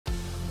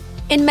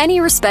In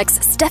many respects,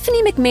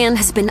 Stephanie McMahon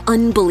has been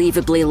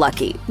unbelievably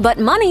lucky. But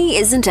money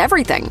isn't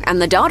everything, and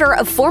the daughter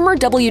of former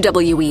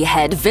WWE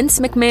head Vince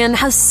McMahon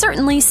has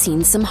certainly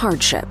seen some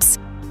hardships.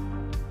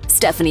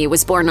 Stephanie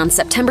was born on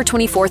September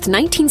 24,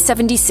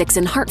 1976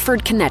 in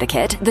Hartford,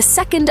 Connecticut, the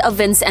second of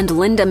Vince and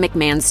Linda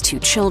McMahon's 2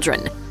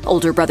 children.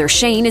 Older brother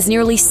Shane is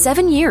nearly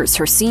 7 years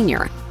her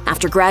senior.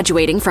 After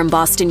graduating from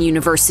Boston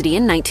University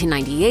in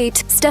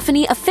 1998,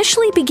 Stephanie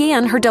officially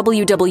began her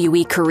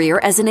WWE career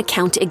as an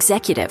account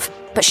executive.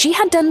 But she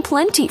had done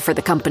plenty for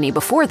the company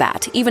before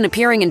that, even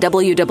appearing in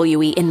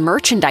WWE in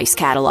merchandise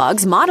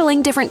catalogs,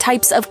 modeling different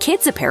types of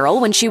kids'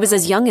 apparel when she was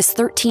as young as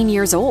 13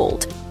 years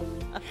old.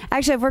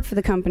 Actually, I've worked for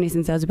the company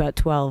since I was about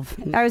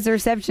 12. I was the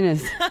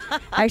receptionist,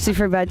 actually,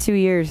 for about 2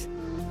 years.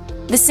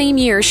 The same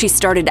year she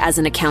started as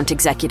an account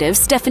executive,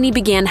 Stephanie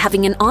began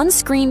having an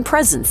on-screen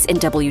presence in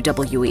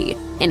WWE.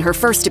 In her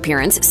first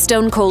appearance,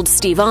 Stone Cold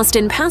Steve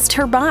Austin passed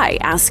her by,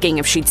 asking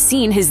if she'd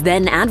seen his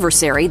then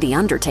adversary, The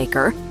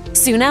Undertaker.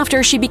 Soon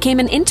after, she became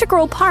an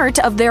integral part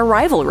of their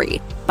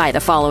rivalry. By the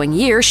following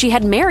year, she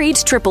had married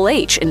Triple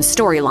H in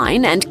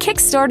storyline and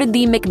kick-started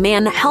the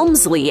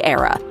McMahon-Helmsley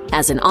era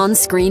as an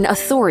on-screen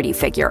authority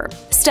figure.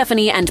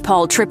 Stephanie and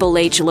Paul Triple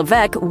H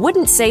Levesque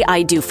wouldn't say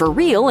 "I do" for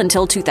real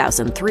until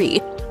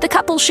 2003. The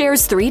couple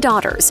shares 3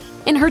 daughters.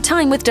 In her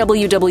time with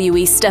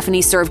WWE,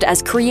 Stephanie served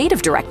as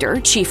creative director,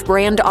 chief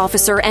brand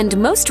officer, and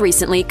most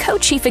recently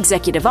co-chief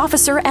executive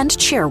officer and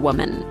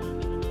chairwoman.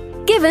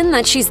 Given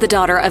that she's the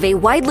daughter of a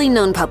widely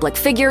known public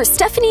figure,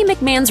 Stephanie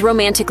McMahon's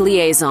romantic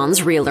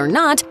liaisons, real or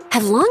not,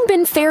 have long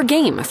been fair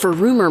game for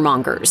rumor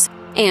mongers.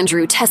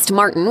 Andrew Test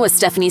Martin was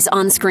Stephanie's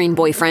on-screen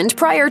boyfriend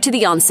prior to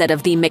the onset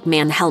of the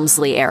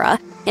McMahon-Helmsley era.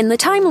 In the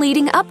time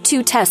leading up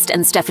to Test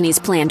and Stephanie's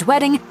planned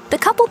wedding, the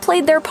couple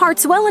played their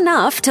parts well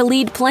enough to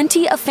lead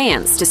plenty of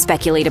fans to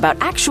speculate about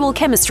actual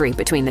chemistry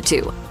between the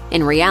two.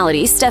 In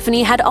reality,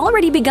 Stephanie had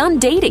already begun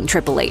dating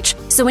Triple H,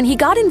 so when he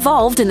got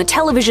involved in the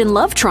television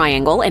love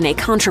triangle in a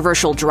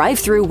controversial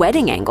drive-thru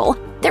wedding angle,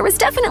 there was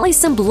definitely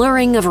some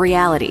blurring of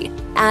reality.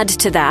 Add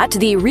to that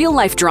the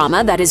real-life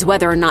drama that is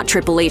whether or not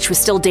Triple H was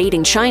still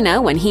dating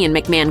Chyna when he and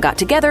McMahon got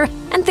together,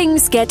 and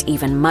things get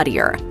even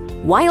muddier.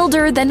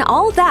 Wilder than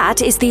all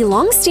that is the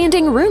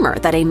long-standing rumor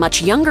that a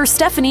much younger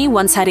Stephanie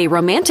once had a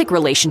romantic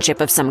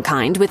relationship of some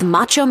kind with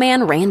Macho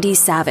Man Randy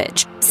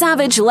Savage.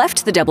 Savage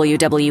left the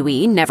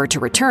WWE, never to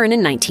return,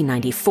 in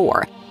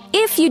 1994.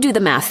 If you do the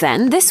math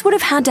then, this would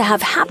have had to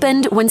have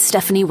happened when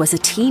Stephanie was a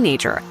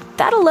teenager.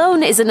 That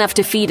alone is enough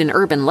to feed an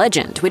urban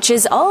legend, which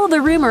is all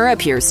the rumor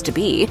appears to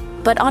be.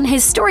 But on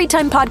his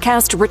Storytime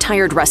podcast,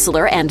 retired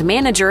wrestler and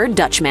manager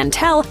Dutch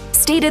Mantell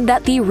stated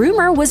that the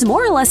rumor was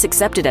more or less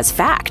accepted as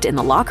fact in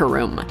the locker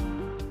room.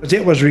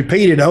 It was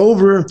repeated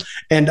over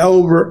and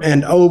over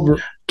and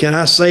over. Can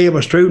I say it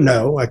was true?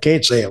 No, I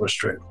can't say it was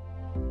true.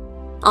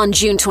 On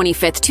June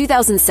 25,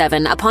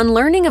 2007, upon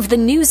learning of the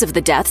news of the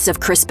deaths of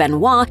Chris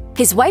Benoit,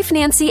 his wife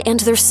Nancy, and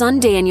their son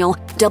Daniel,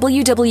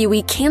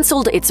 WWE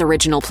canceled its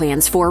original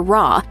plans for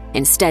Raw,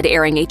 instead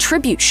airing a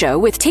tribute show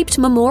with taped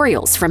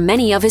memorials from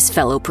many of his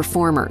fellow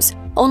performers.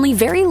 Only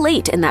very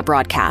late in that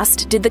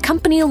broadcast did the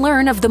company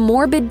learn of the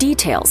morbid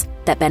details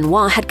that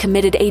Benoit had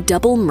committed a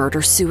double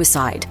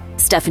murder-suicide.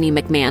 Stephanie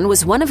McMahon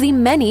was one of the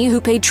many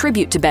who paid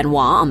tribute to Benoit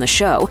on the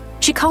show.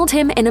 She called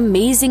him an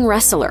amazing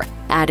wrestler,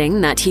 adding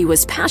that he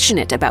was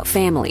passionate about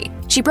family.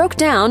 She broke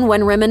down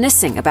when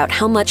reminiscing about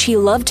how much he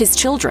loved his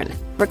children,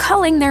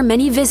 recalling their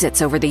many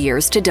visits over the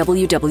years to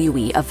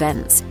WWE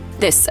events.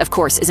 This, of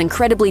course, is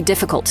incredibly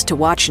difficult to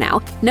watch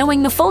now,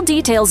 knowing the full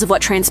details of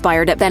what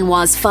transpired at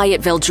Benoit's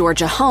Fayetteville,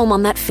 Georgia home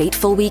on that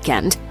fateful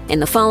weekend. In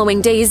the following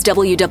days,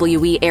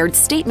 WWE aired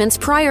statements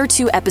prior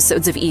to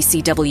episodes of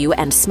ECW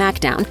and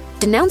SmackDown,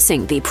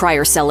 denouncing the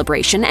prior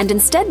celebration and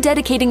instead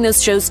dedicating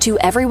those shows to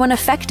everyone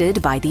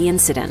affected by the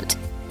incident.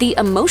 The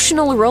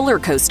emotional roller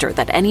coaster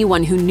that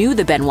anyone who knew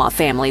the Benoit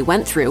family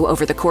went through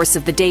over the course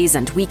of the days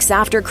and weeks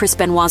after Chris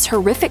Benoit's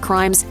horrific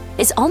crimes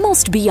is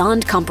almost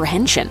beyond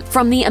comprehension.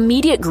 From the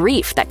immediate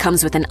grief that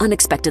comes with an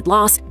unexpected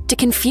loss, to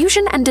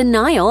confusion and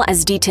denial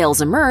as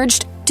details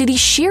emerged, to the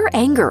sheer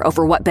anger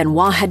over what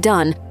Benoit had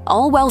done,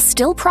 all while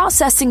still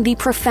processing the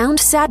profound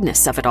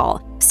sadness of it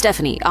all.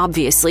 Stephanie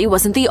obviously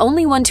wasn't the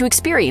only one to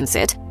experience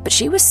it, but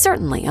she was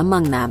certainly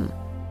among them.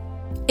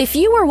 If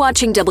you were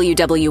watching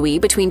WWE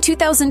between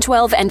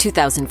 2012 and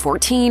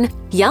 2014,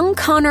 young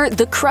Conor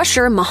the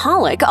Crusher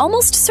Michalek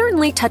almost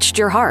certainly touched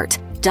your heart.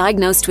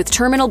 Diagnosed with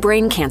terminal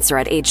brain cancer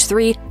at age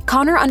 3,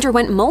 Conor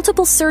underwent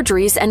multiple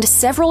surgeries and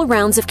several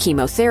rounds of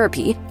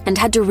chemotherapy and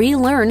had to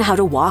relearn how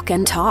to walk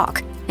and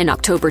talk. In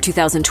October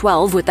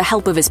 2012, with the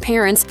help of his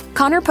parents,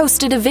 Conor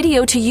posted a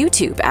video to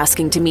YouTube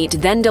asking to meet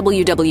then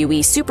WWE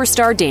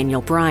superstar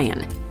Daniel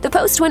Bryan. The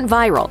post went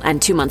viral,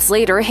 and 2 months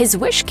later, his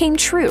wish came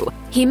true.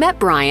 He met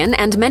Bryan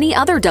and many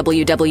other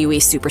WWE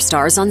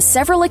superstars on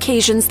several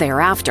occasions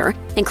thereafter,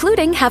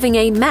 including having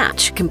a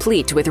match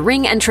complete with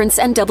ring entrance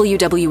and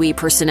WWE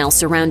personnel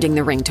surrounding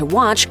the ring to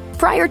watch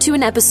prior to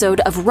an episode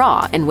of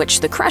Raw in which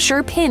the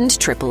Crusher pinned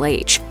Triple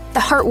H. The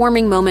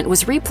heartwarming moment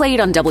was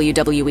replayed on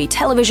WWE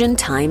television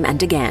time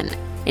and again.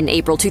 In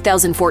April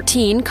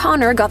 2014,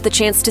 Conor got the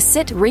chance to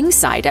sit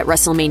ringside at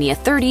WrestleMania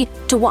 30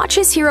 to watch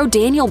his hero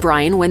Daniel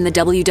Bryan win the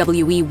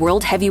WWE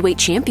World Heavyweight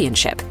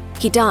Championship.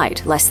 He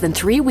died less than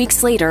 3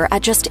 weeks later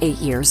at just 8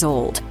 years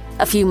old.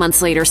 A few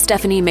months later,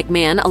 Stephanie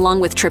McMahon, along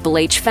with Triple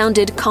H,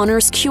 founded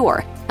Conor's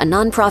Cure, a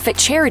nonprofit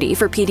charity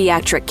for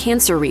pediatric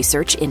cancer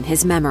research in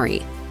his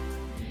memory.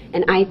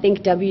 And I think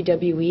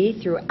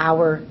WWE, through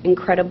our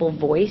incredible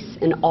voice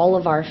and all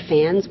of our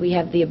fans, we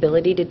have the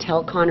ability to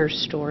tell Conor's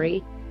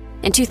story.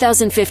 In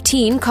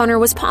 2015, Conor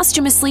was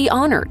posthumously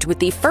honored with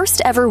the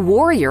first ever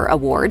Warrior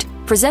Award,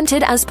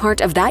 presented as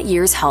part of that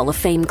year's Hall of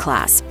Fame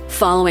class.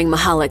 Following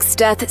Michalek's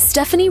death,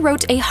 Stephanie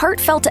wrote a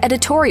heartfelt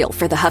editorial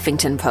for the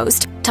Huffington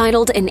Post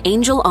titled An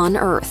Angel on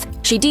Earth.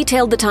 She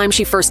detailed the time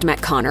she first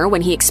met Conor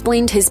when he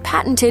explained his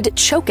patented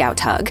chokeout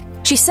hug.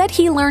 She said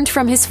he learned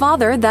from his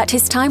father that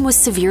his time was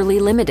severely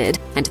limited,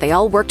 and they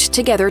all worked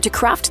together to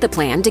craft the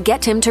plan to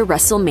get him to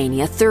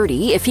WrestleMania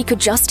 30 if he could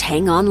just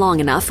hang on long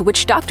enough,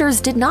 which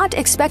doctors did not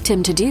expect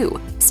him to do.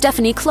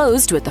 Stephanie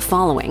closed with the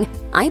following: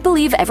 "I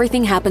believe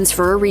everything happens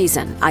for a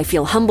reason. I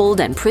feel humbled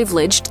and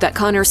privileged that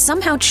Conor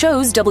somehow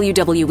chose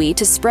WWE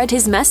to spread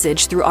his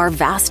message through our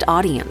vast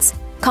audience.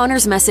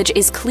 Conor's message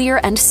is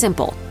clear and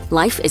simple.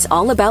 Life is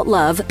all about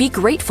love. Be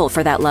grateful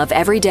for that love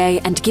every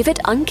day and give it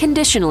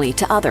unconditionally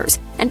to others.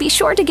 And be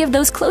sure to give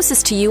those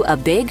closest to you a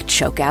big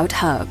chokeout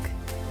hug."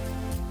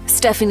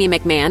 Stephanie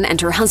McMahon and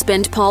her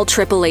husband Paul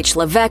Triple H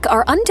Levesque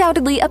are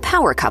undoubtedly a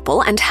power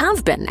couple and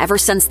have been ever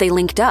since they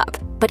linked up.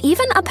 But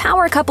even a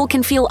power couple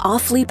can feel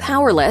awfully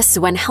powerless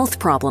when health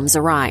problems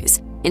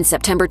arise. In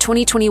September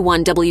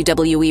 2021,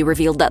 WWE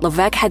revealed that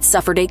Levesque had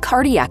suffered a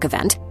cardiac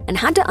event and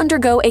had to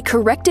undergo a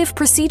corrective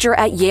procedure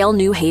at Yale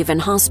New Haven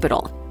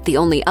Hospital. The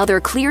only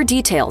other clear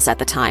details at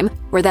the time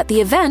were that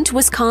the event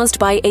was caused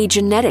by a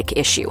genetic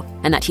issue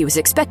and that he was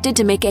expected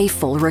to make a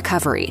full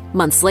recovery.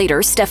 Months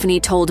later,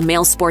 Stephanie told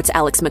Mail Sports'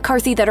 Alex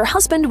McCarthy that her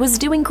husband was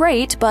doing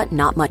great, but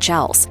not much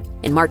else.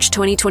 In March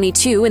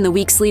 2022, in the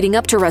weeks leading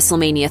up to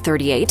WrestleMania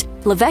 38,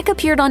 Levesque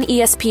appeared on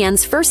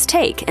ESPN's First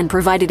Take and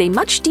provided a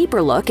much deeper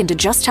look into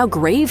just how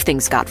grave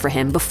things got for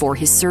him before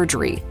his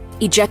surgery.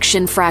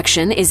 Ejection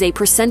fraction is a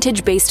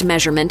percentage-based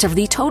measurement of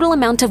the total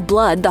amount of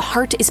blood the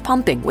heart is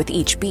pumping with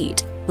each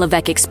beat.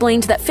 Levesque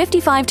explained that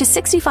 55 to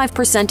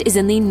 65% is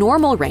in the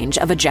normal range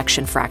of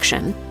ejection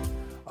fraction.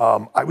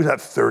 I was at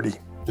 30.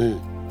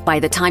 By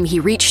the time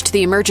he reached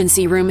the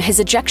emergency room, his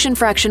ejection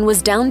fraction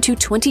was down to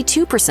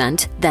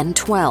 22%, then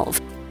 12%.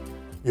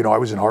 You know, I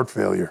was in heart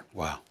failure.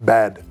 Wow.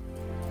 Bad.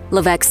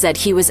 Levesque said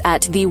he was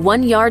at the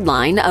 1-yard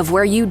line of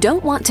where you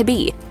don't want to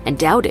be and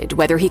doubted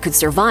whether he could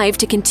survive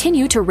to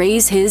continue to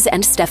raise his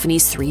and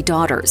Stephanie's 3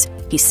 daughters.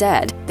 He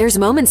said, "There's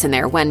moments in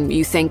there when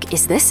you think,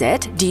 is this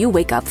it? Do you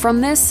wake up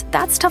from this?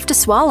 That's tough to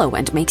swallow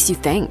and makes you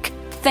think."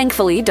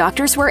 Thankfully,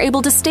 doctors were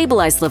able to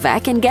stabilize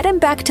Levesque and get him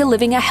back to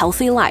living a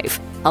healthy life,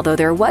 although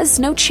there was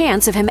no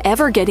chance of him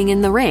ever getting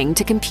in the ring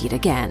to compete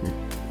again.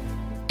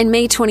 In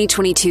May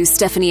 2022,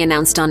 Stephanie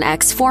announced on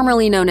X,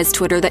 formerly known as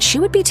Twitter, that she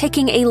would be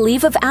taking a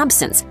leave of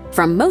absence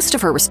from most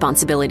of her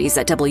responsibilities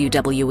at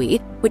WWE,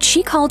 which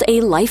she called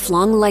a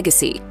lifelong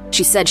legacy.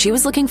 She said she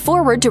was looking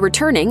forward to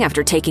returning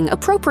after taking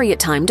appropriate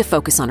time to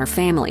focus on her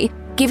family,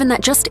 given that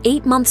just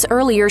 8 months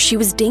earlier she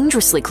was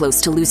dangerously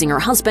close to losing her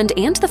husband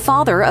and the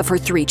father of her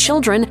 3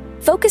 children.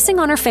 Focusing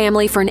on her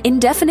family for an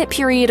indefinite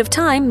period of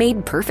time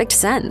made perfect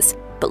sense.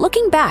 But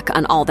looking back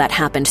on all that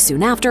happened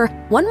soon after,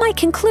 one might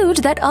conclude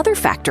that other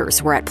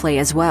factors were at play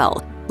as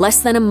well.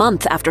 Less than a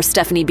month after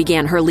Stephanie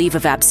began her leave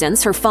of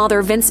absence, her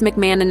father, Vince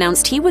McMahon,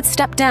 announced he would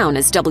step down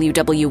as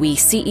WWE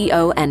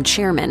CEO and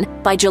chairman.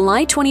 By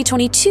July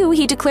 2022,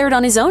 he declared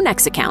on his own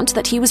X account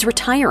that he was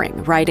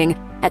retiring, writing,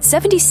 "At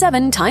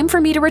 77, time for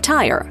me to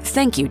retire.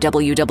 Thank you,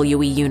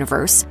 WWE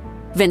Universe."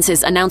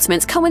 Vince's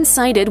announcements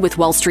coincided with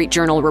Wall Street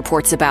Journal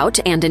reports about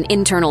and an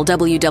internal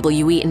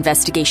WWE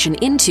investigation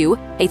into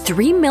a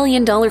 $3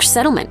 million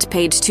settlement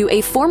paid to a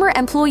former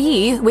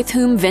employee with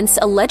whom Vince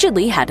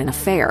allegedly had an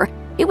affair.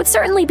 It would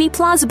certainly be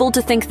plausible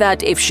to think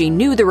that if she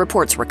knew the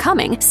reports were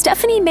coming,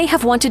 Stephanie may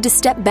have wanted to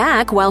step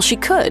back while she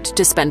could,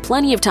 to spend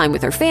plenty of time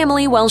with her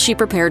family while she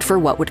prepared for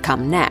what would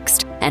come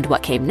next. And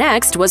what came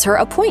next was her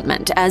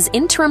appointment as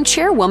interim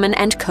chairwoman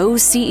and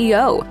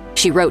co-CEO.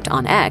 She wrote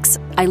on X,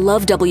 "I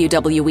love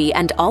WWE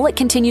and all it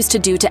continues to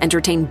do to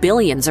entertain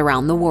billions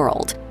around the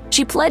world."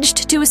 She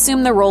pledged to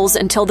assume the roles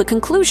until the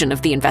conclusion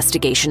of the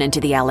investigation into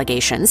the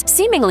allegations,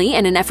 seemingly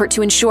in an effort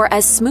to ensure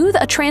as smooth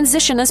a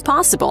transition as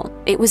possible.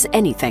 It was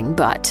anything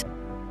but.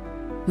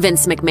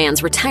 Vince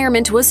McMahon's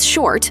retirement was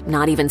short,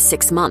 not even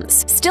 6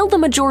 months. Still the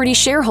majority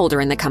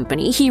shareholder in the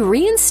company, he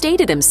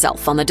reinstated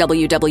himself on the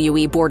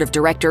WWE Board of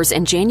Directors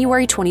in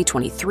January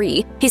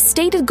 2023. His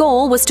stated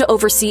goal was to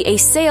oversee a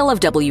sale of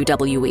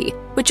WWE,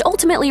 which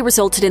ultimately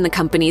resulted in the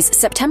company's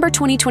September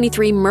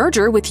 2023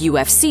 merger with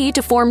UFC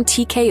to form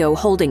TKO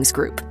Holdings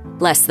Group.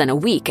 Less than a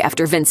week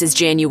after Vince's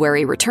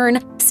January return,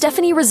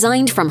 Stephanie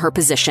resigned from her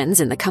positions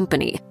in the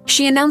company.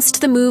 She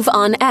announced the move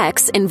on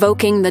X,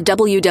 invoking the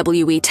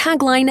WWE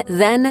tagline,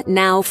 "Then,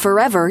 now,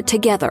 forever,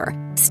 together."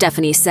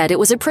 Stephanie said it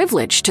was a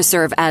privilege to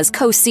serve as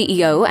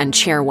co-CEO and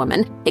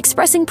chairwoman,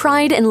 expressing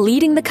pride in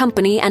leading the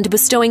company and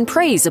bestowing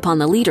praise upon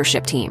the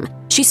leadership team.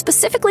 She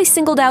specifically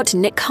singled out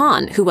Nick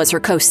Khan, who was her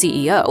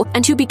co-CEO,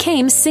 and who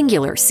became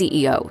singular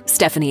CEO.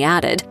 Stephanie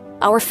added,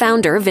 "Our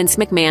founder, Vince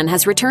McMahon,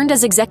 has returned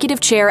as executive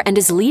chair and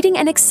is leading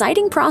an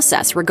exciting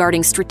process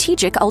regarding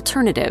strategic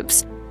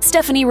alternatives."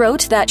 Stephanie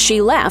wrote that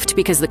she left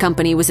because the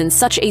company was in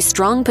such a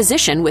strong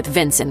position with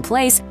Vince in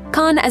place,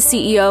 Khan as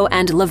CEO,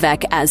 and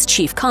Levesque as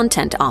chief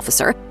content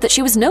officer, that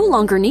she was no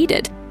longer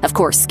needed. Of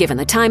course, given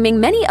the timing,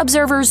 many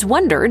observers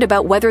wondered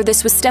about whether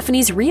this was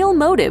Stephanie's real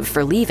motive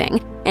for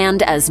leaving.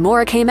 And as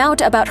more came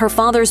out about her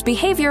father's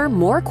behavior,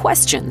 more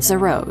questions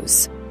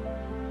arose.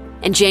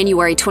 In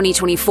January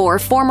 2024,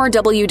 former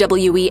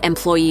WWE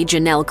employee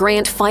Janelle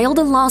Grant filed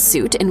a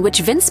lawsuit in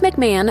which Vince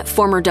McMahon,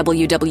 former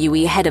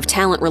WWE head of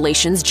talent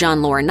relations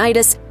John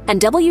Laurinaitis,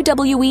 and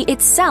WWE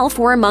itself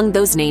were among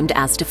those named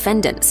as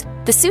defendants.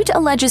 The suit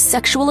alleges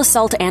sexual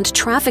assault and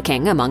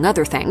trafficking, among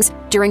other things,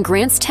 during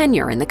Grant's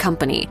tenure in the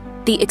company.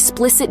 The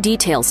explicit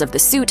details of the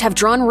suit have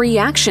drawn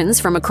reactions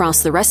from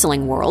across the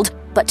wrestling world,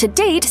 but to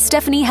date,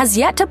 Stephanie has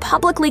yet to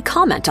publicly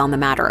comment on the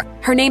matter.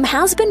 Her name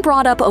has been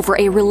brought up over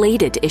a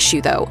related issue,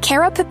 though.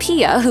 Cara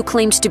Papilla, who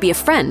claimed to be a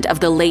friend of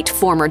the late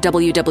former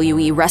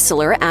WWE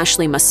wrestler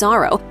Ashley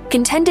Massaro,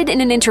 contended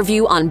in an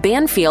interview on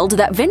Banfield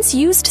that Vince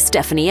used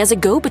Stephanie as a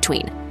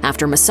go-between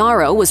after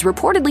Massaro was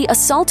reportedly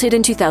assaulted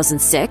in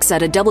 2006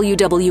 at a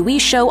WWE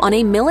show on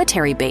a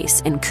military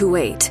base in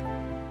Kuwait.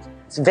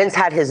 Vince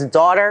had his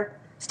daughter,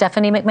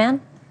 Stephanie McMahon,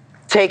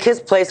 take his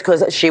place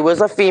because she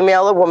was a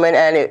female, a woman,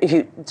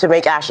 and to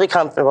make Ashley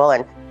comfortable.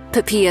 And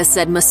Papilla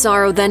said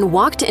Massaro then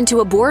walked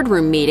into a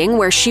boardroom meeting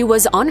where she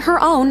was on her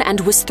own and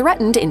was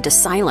threatened into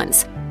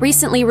silence.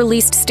 Recently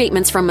released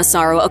statements from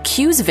Massaro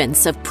accuse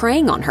Vince of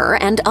preying on her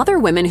and other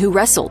women who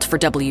wrestled for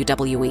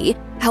WWE.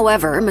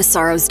 However,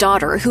 Massaro's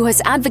daughter, who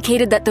has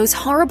advocated that those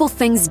horrible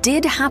things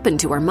did happen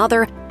to her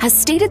mother, has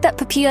stated that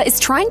Papilla is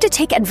trying to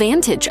take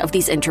advantage of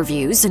these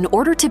interviews in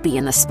order to be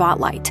in the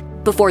spotlight.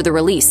 Before the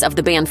release of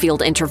the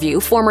Banfield interview,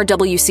 former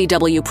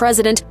WCW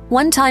president,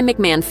 one-time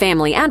McMahon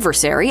family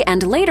adversary,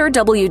 and later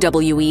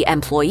WWE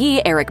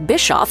employee Eric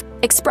Bischoff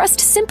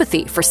expressed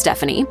sympathy for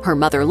Stephanie, her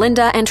mother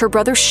Linda, and her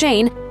brother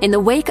Shane in the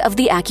wake of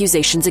the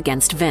accusations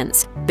against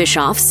Vince.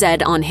 Bischoff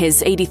said on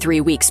his 83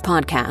 Weeks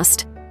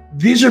podcast,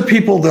 "These are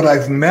people that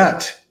I've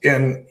met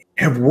and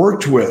have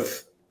worked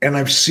with, and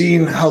I've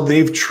seen how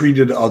they've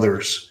treated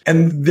others,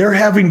 and they're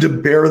having to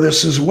bear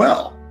this as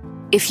well."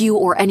 If you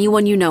or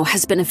anyone you know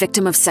has been a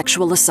victim of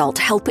sexual assault,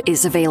 help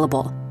is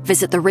available.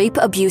 Visit the Rape,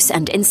 Abuse,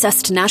 and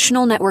Incest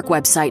National Network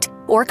website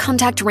or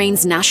contact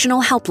RAIN's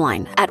National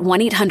Helpline at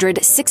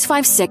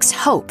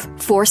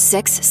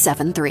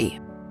 1-800-656-HOPE-4673.